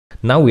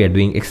Now we are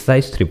doing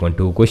exercise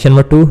 3.2, question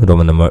number 2,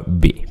 Roman number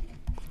B.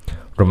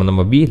 Roman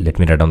number B, let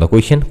me write down the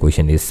question.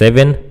 Question is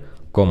 7,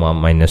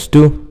 minus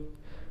 2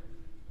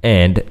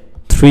 and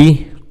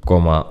 3,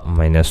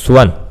 minus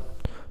 1.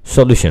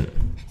 Solution.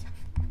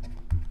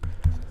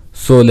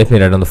 So let me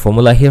write down the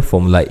formula here.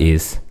 Formula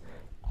is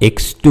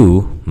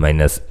x2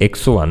 minus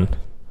x1,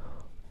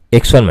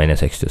 x1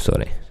 minus x2,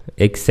 sorry.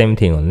 Same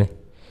thing only.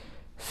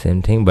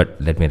 Same thing,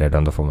 but let me write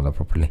down the formula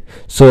properly.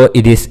 So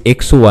it is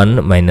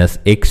x1 minus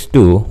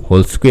x2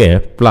 whole square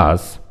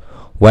plus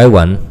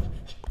y1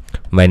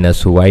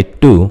 minus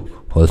y2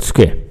 whole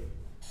square.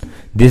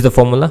 This is the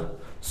formula.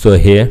 So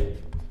here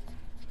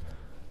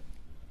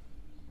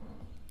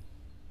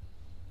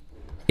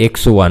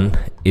x1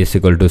 is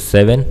equal to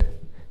 7,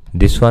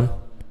 this one,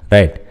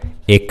 right?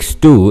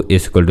 x2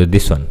 is equal to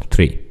this one,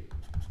 3.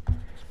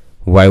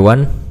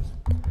 y1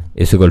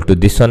 is equal to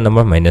this one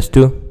number, minus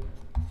 2.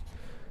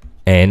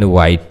 And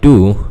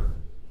y2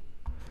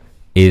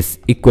 is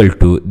equal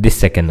to this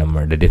second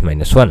number, that is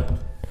minus 1.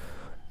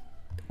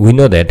 We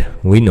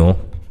know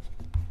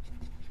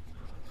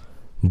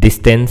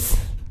distance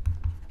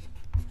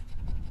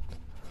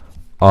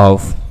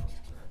of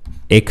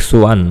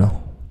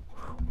x1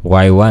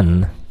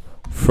 y1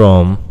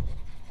 from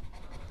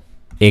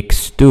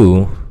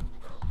x2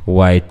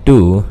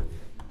 y2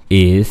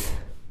 is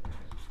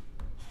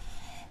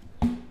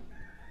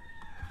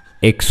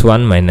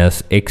x1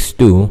 minus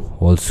x2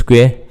 whole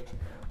square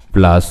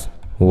plus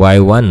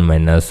y1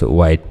 minus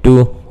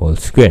y2 whole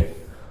square.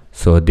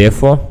 So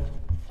therefore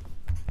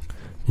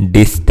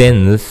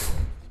distance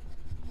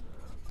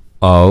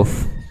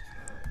of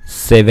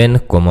 7,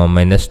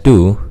 minus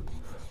 2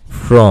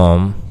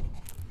 from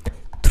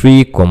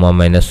 3,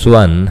 minus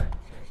 1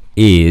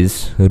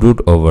 is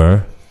root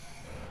over.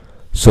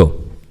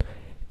 So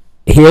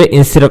here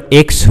instead of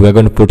x we are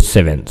going to put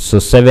 7. So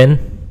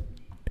 7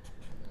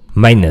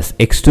 minus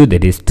x2,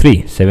 that is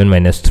 3, 7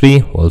 minus 3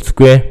 whole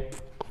square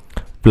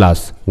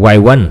plus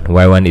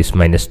y1 is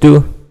minus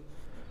 2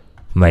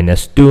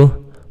 minus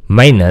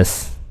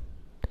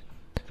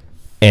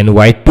and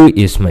y2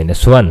 is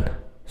minus 1.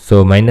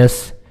 So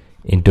minus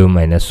into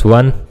minus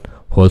 1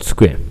 whole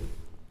square,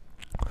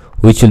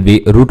 which will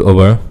be root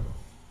over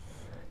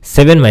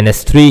 7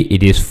 minus 3,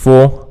 it is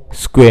 4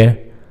 square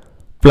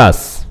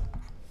plus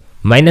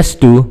minus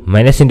 2,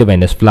 minus into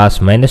minus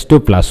plus, minus 2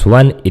 plus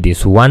 1, it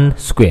is 1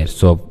 square.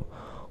 So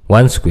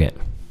 1 square,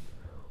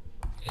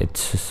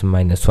 it's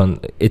minus 1,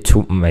 it's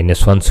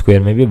minus 1 square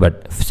maybe,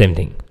 but same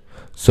thing.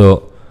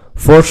 So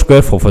 4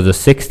 square, 4 for the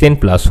 16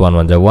 plus 1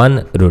 1 the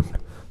 1 root.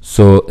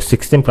 So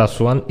 16 plus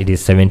 1, it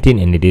is 17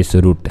 and it is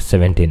root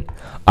 17.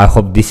 I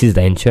hope this is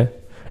the answer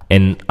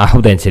and I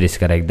hope the answer is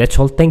correct. That's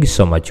all. Thank you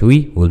so much.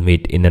 We will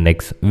meet in the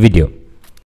next video.